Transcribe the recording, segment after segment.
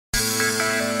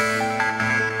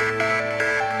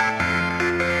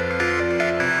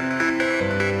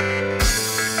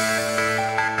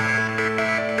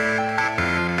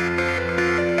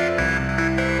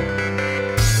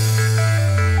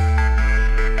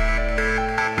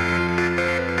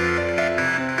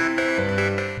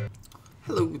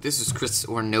This is Chris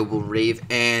or Noblerave,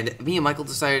 and me and Michael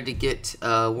decided to get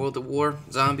World at War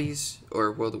zombies,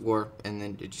 or World at War, and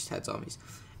then it just had zombies,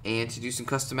 and to do some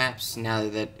custom maps now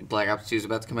that Black Ops 2 is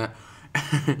about to come out.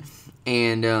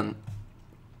 And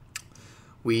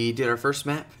we did our first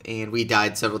map, and we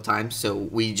died several times, so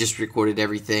we just recorded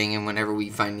everything, and whenever we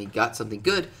finally got something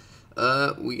good,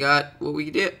 we got what we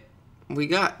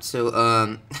got.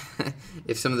 So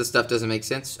if some of the stuff doesn't make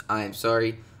sense, I am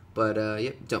sorry. But,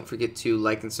 yep, don't forget to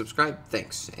like and subscribe.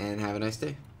 Thanks, and have a nice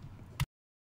day.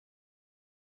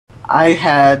 I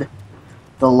had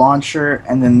the launcher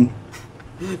and then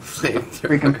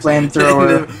Flamethrower. freaking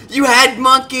flamethrower. You had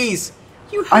monkeys!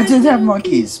 I did have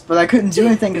monkeys, but I couldn't do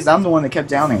anything because I'm the one that kept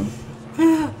downing.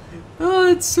 Oh,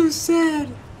 it's so sad.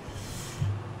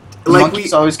 The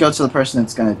monkeys always go to the person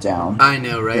that's gonna down. I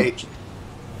know, right?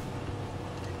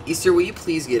 Easter, will you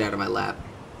please get out of my lap?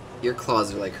 Your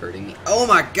claws are like hurting me. Oh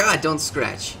my god, don't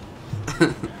scratch.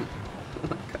 Oh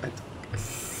my god.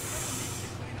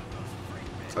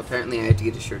 So apparently I have to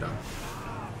get a shirt on.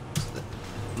 So that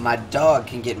my dog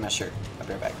can get in my shirt. I'll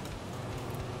be right back.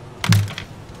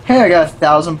 Hey, I got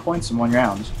 1,000 points in one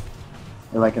round.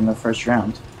 Or like in the first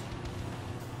round.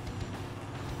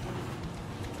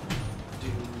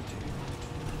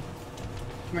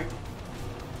 Come here.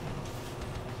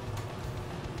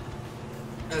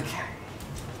 Okay.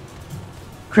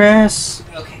 Chris!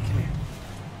 Okay, come here.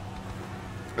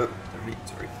 Oh,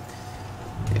 sorry.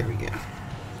 There we go.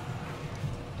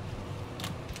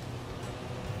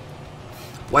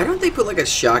 Why don't they put like a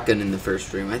shotgun in the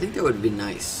first room? I think that would be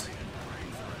nice.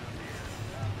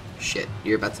 Shit,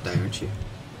 you're about to die, aren't you?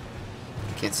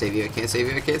 I can't save you, I can't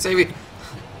save you, I can't save you!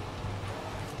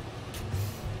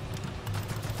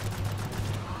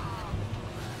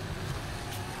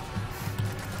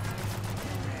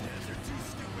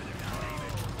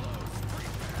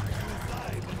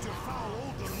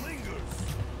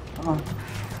 Oh.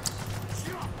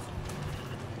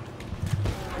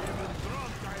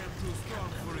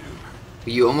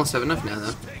 You almost have enough now,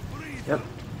 though. Yep.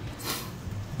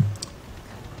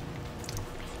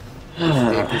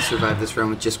 I can survive this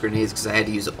round with just grenades because I had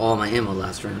to use all my ammo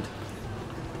last round.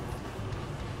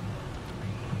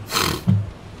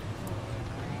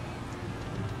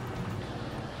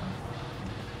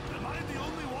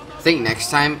 I think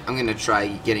next time I'm gonna try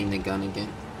getting the gun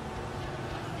again.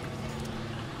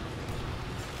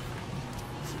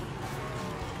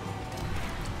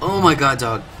 Oh my god,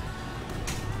 dog.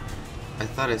 I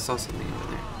thought I saw something over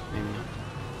there. Maybe not.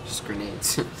 Just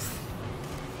grenades.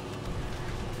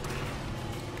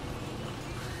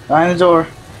 Behind the door.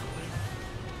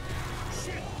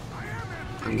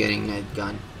 I'm getting a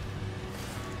gun.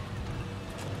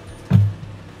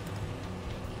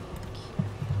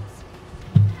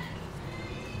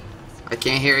 I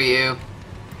can't hear you.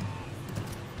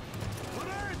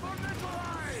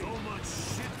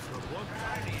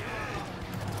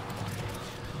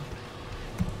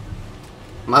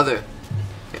 Mother.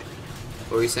 Okay.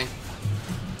 What were you saying?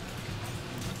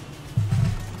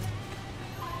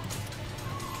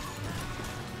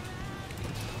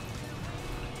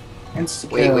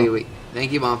 Wait.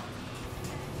 Thank you, Mom.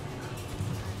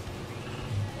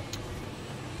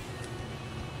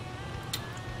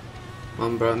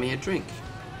 Mom brought me a drink.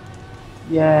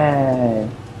 Yay.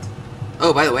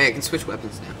 Oh, by the way, I can switch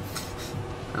weapons now.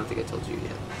 I don't think I told you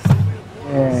yet.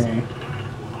 Yay.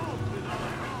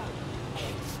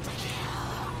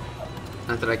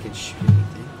 Not that I can shoot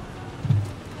anything.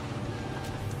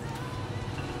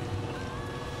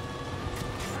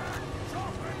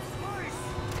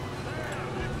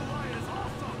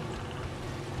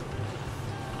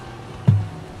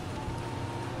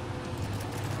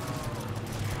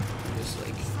 Just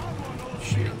like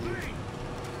shooting.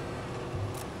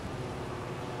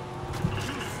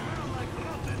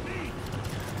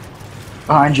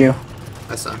 Behind you.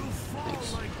 I saw.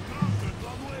 Thanks.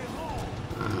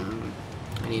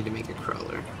 I need to make a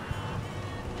crawler.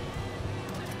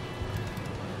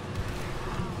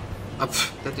 Oh,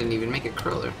 pff, that didn't even make a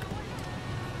crawler.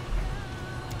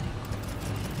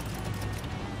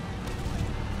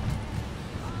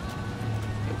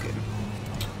 Okay.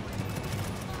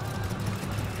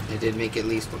 I did make at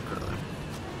least one crawler.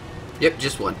 Yep,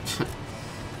 just one.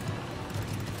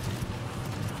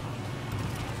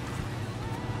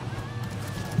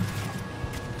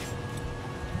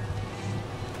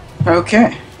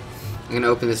 Okay. I'm gonna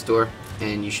open this door,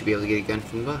 and you should be able to get a gun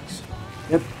from the box.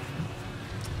 Yep.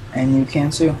 And you can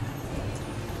too.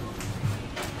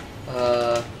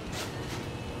 Oh,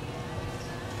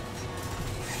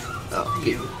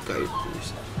 you got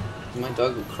yours. Is my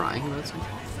dog crying about something?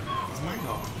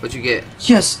 What'd you get?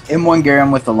 Yes, M1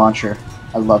 Garum with the launcher.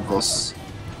 I love this.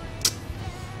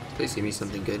 Please give me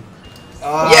something good.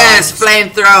 Yes,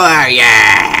 flamethrower!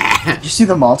 Yeah! Did you see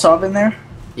the Molotov in there?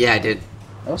 Yeah, I did.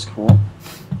 That was cool.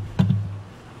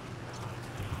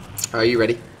 Are you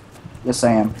ready? Yes,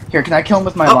 I am. Here, can I kill him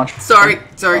with my Oh, launcher? sorry.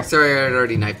 Oh. I had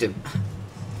already knifed him.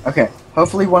 Okay,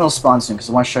 hopefully one will spawn soon, because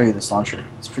I want to show you this launcher.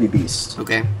 It's pretty beast.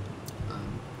 Okay.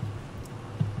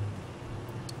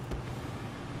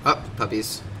 Oh,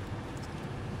 puppies.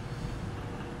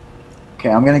 Okay,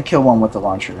 I'm gonna kill one with the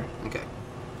launcher. Okay.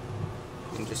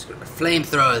 I'm just gonna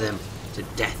flamethrower them to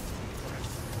death.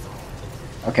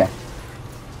 Okay.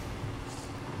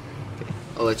 Okay.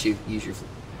 I'll let you use your.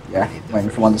 Yeah, waiting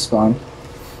for one to spawn.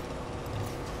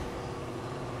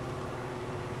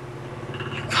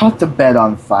 Caught the bed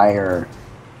on fire.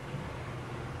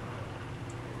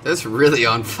 That's really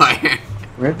on fire.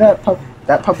 Where'd that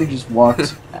puppy just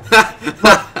walked?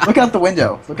 Look out the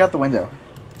window. Look out the window.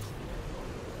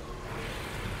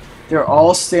 They're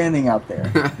all standing out there.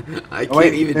 I can't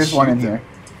wait, even there's shoot one in them. here.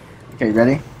 Okay,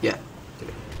 ready? Yeah.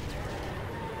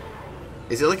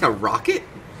 Is it like a rocket?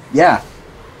 Yeah.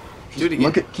 Do it again.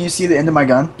 Look at. Can you see the end of my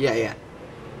gun? Yeah, yeah.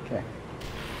 Okay.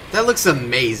 That looks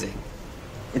amazing.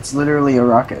 It's literally a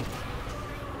rocket.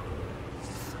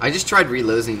 I just tried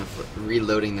reloading the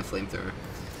flamethrower.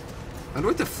 I wonder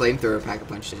what the flamethrower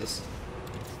pack-a-punch is.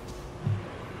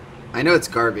 I know it's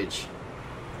garbage.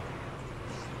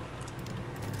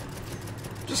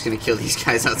 I'm just gonna kill these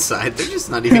guys outside. They're just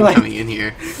not even Like- coming in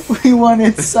here. We want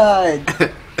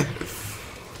inside.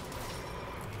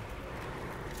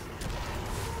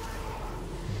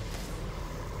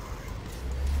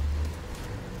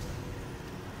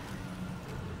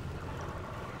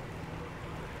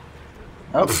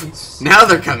 Oh, Now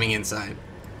they're coming inside.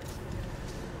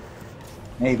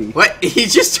 maybe. What? He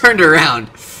just turned around.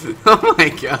 Oh my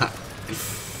god.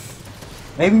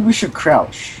 Maybe we should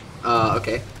crouch.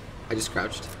 Okay. I just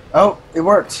crouched. Oh, it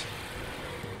worked.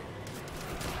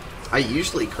 I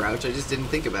usually crouch. I just didn't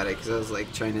think about it because I was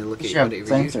like trying to look We at should have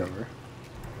whatever you do. flamethrower.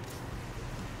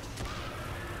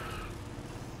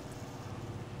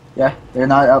 Yeah, they're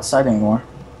not outside anymore.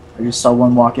 I just saw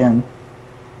one walk in.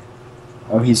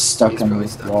 Oh, he's stuck He's on probably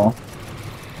the stuck. wall.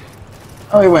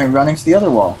 Oh, he went running to the other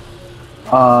wall.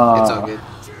 It's all good.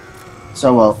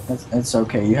 So, well, it's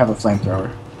okay. You have a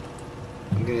flamethrower.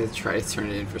 I'm gonna try to turn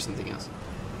it in for something else.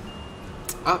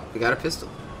 Oh, we got a pistol.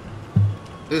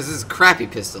 This is a crappy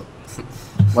pistol.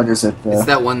 What is it? It's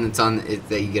that one that's on it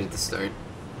that you get at the start.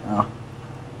 Oh.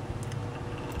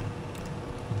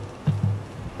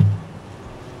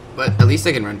 But at least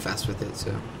I can run fast with it,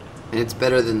 so. And it's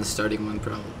better than the starting one,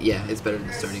 probably. Yeah, it's better than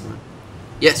the starting one.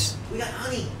 Yes! We got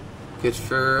honey. Good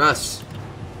for us.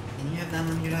 Can you have that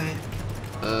on your diet?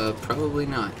 Probably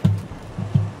not.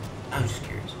 I'm just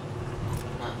curious.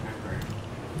 Not remember.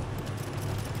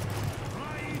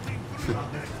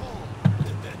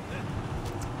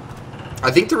 I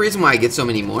think the reason why I get so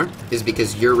many more is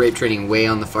because you're rape training way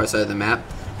on the far side of the map,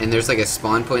 and there's like a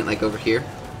spawn point like over here.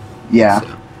 Yeah.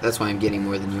 So that's why I'm getting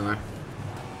more than you are.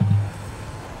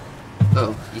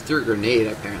 Oh, you threw a grenade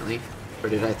apparently. Or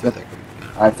did I throw Yep. that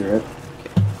grenade? No. I threw it.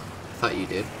 Okay. Thought you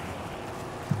did.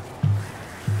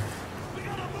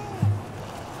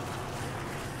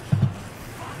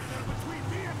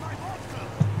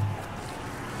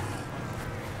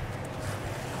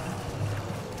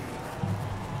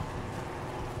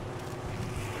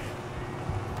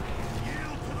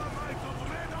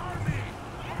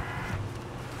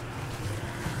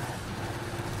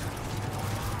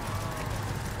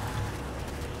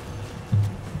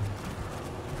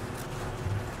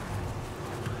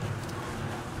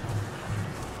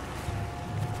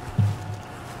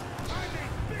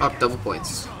 Oh, double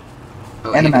points.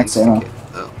 Oh, And a max ammo. insta-kill.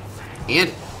 Oh,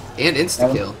 and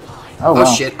insta kill. Oh, Oh wow.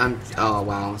 shit! Oh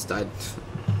wow! I almost died.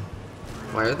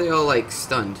 Why are they all like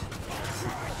stunned?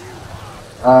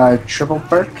 Triple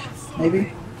perk,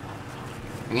 maybe?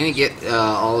 I'm gonna get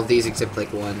all of these except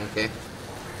like one. Okay.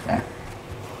 Okay.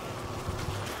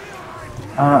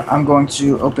 I'm going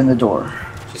to open the door.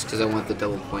 Just because I want the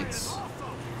double points.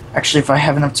 Actually, if I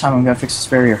have enough time, I'm gonna fix this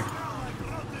barrier.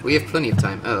 We have plenty of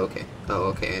time. Oh okay. Oh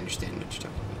okay. I understand what you're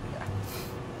talking about.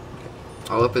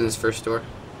 Okay. I'll open this first door.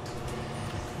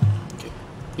 Okay.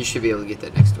 You should be able to get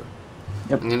that next door.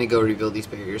 Yep. I'm gonna go rebuild these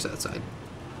barriers outside.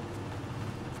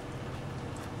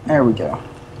 There we go.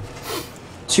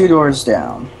 2 doors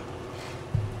down.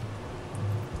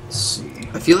 Let's see.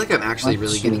 I feel like I'm actually One,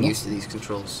 really getting two. used to these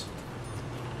controls.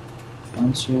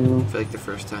 1, 2, I feel like the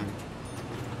first time.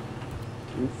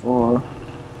 3, 4.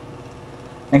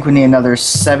 I think we need another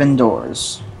 7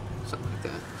 doors. Something like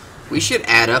that. We should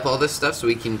add up all this stuff so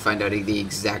we can find out the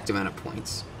exact amount of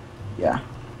points. Yeah.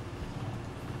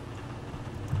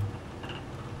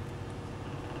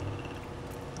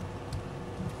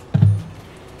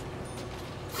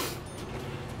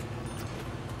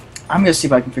 I'm gonna see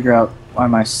if I can figure out why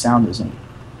my sound isn't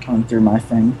coming through my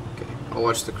thing. Okay, I'll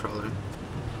watch the crawler.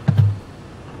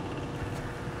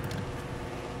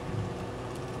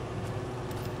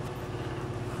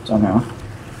 Don't know.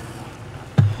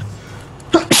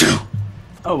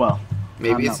 Oh well.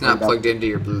 Maybe I'm it's not not plugged into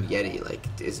your Blue Yeti. Like,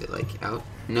 is it like out?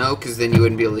 No, because then you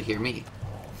wouldn't be able to hear me.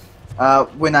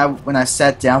 When I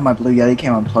sat down, my Blue Yeti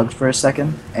came unplugged for a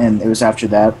second, and it was after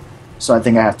that. So I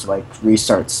think I have to like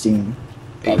restart Steam.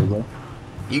 Hey, Probably.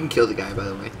 you can kill the guy, by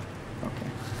the way. Okay.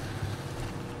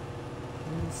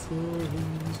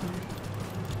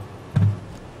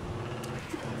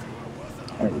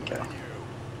 There we go.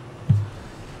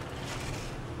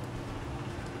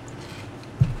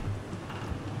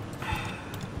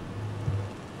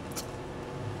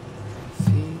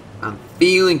 I'm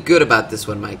feeling good about this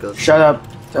one, Michael. Shut up!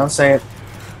 Don't say it.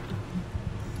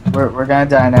 We're gonna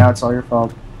die now. It's all your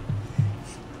fault.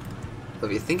 Well,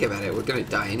 if you think about it, we're gonna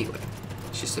die anyway.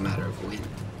 It's just a matter of when.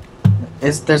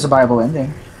 There's a Bible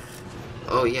ending?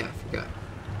 Oh yeah, I forgot.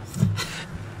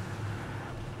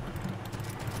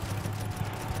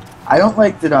 I don't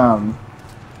like that.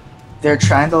 They're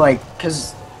trying to like,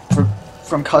 cause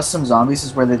from Custom Zombies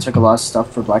is where they took a lot of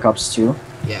stuff for Black Ops 2,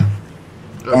 Yeah.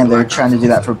 Or and they're Black trying to Ops do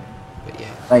that also, for But yeah.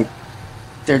 like,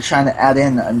 they're trying to add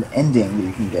in an ending that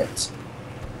you can get,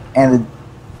 and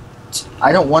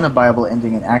I don't want a Bible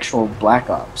ending in actual Black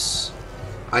Ops.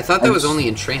 I thought that was just- only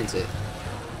in transit.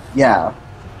 Yeah,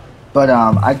 but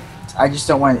I just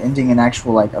don't want an ending in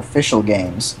actual like official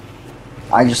games.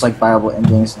 I just like Bible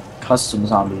endings in Custom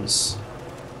Zombies.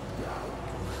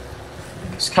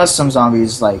 'Cause Custom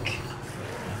Zombies, like,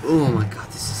 Oh my god,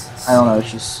 this is. I don't know,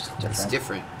 it's just different. It's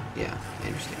different. Yeah, I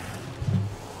understand.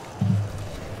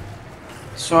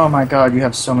 So, oh my god, you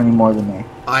have so many more than me.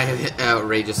 I have hit an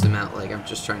outrageous amount. Like, I'm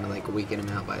just trying to like weaken him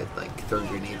out by like throwing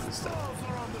grenades and stuff.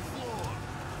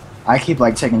 I keep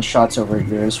like taking shots over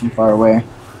yours from far away.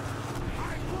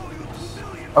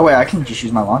 Oh wait, I can just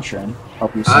use my launcher and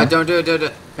help you. Don't do it, don't do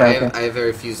it. Okay, I have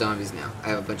very few zombies now. I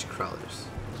have a bunch of crawlers.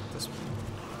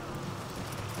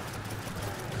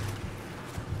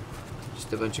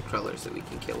 Just a bunch of crawlers that we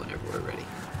can kill whenever we're ready.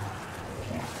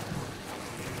 Okay.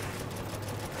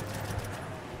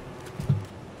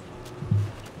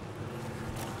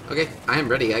 Okay, I am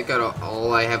ready. I got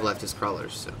all I have left is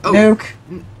crawlers. So. Oh, Nuke.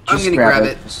 I'm Just gonna grab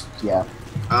it. Just, yeah.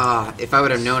 If I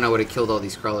would have known, I would have killed all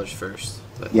these crawlers first.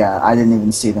 But Yeah, I didn't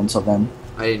even see them till then.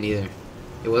 I didn't either.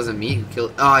 It wasn't me who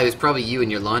killed. Oh, it was probably you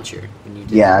and your launcher when you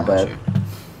did Yeah, the but launcher.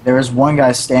 there was one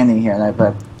guy standing here, and I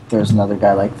bet there's another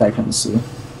guy like that I couldn't see.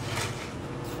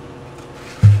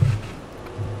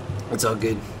 It's all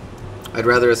good. I'd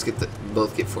rather us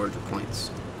both get 400 points.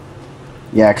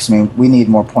 Yeah, 'cause I mean, we need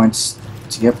more points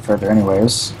to get further,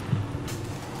 anyways.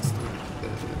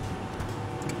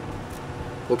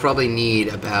 We'll probably need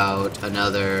about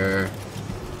another.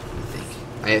 I think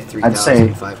I have I'd say-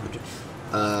 3,500.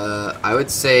 I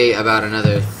would say about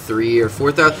another 3 or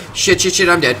 4,000. Shit!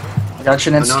 I'm dead. I got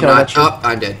you, Oh, Nitz. no, I'm Kill not. that you. Oh,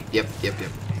 I'm dead. Yep.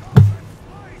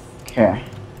 Okay.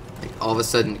 Like, all of a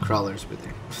sudden, crawlers were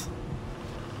there.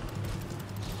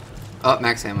 Oh,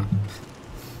 max ammo.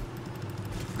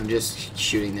 I'm just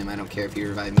shooting them. I don't care if you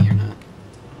revive me or not.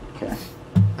 Okay.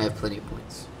 I have plenty of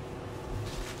points.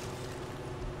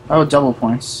 Oh, double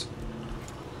points.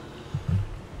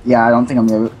 Yeah, I don't think I'm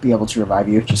gonna be able to revive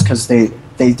you, just because they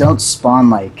don't spawn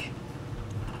like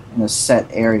in a set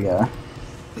area.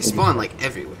 They spawn like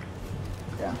everywhere.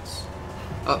 Yeah.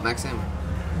 Oh, max ammo.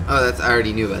 Oh, I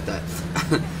already knew about that.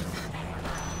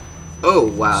 Oh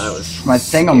wow, that was My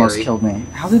thing almost scary. killed me.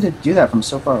 How did it do that from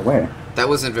so far away? That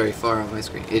wasn't very far on my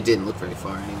screen. It didn't look very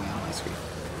far anyway on my screen.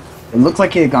 It looked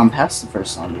like it had gone past the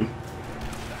first zombie.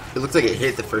 It looked like it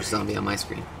hit the first zombie on my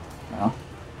screen. No.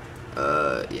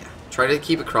 Yeah. Try to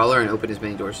keep a crawler and open as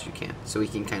many doors as you can, so we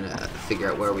can kind of figure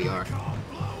out where we are.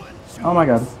 Oh my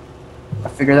god. I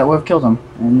figured that would have killed him,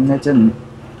 and it didn't.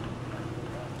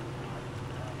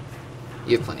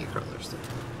 You have plenty of crawlers though.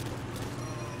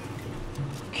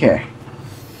 Okay.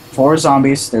 4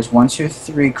 zombies. There's 1, 2,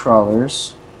 3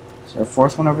 crawlers. Is there a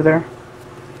 4th one over there?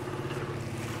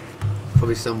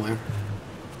 Probably somewhere.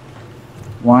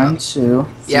 1, 2,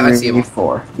 3, Yeah, I see 'em all.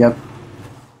 4. Yep.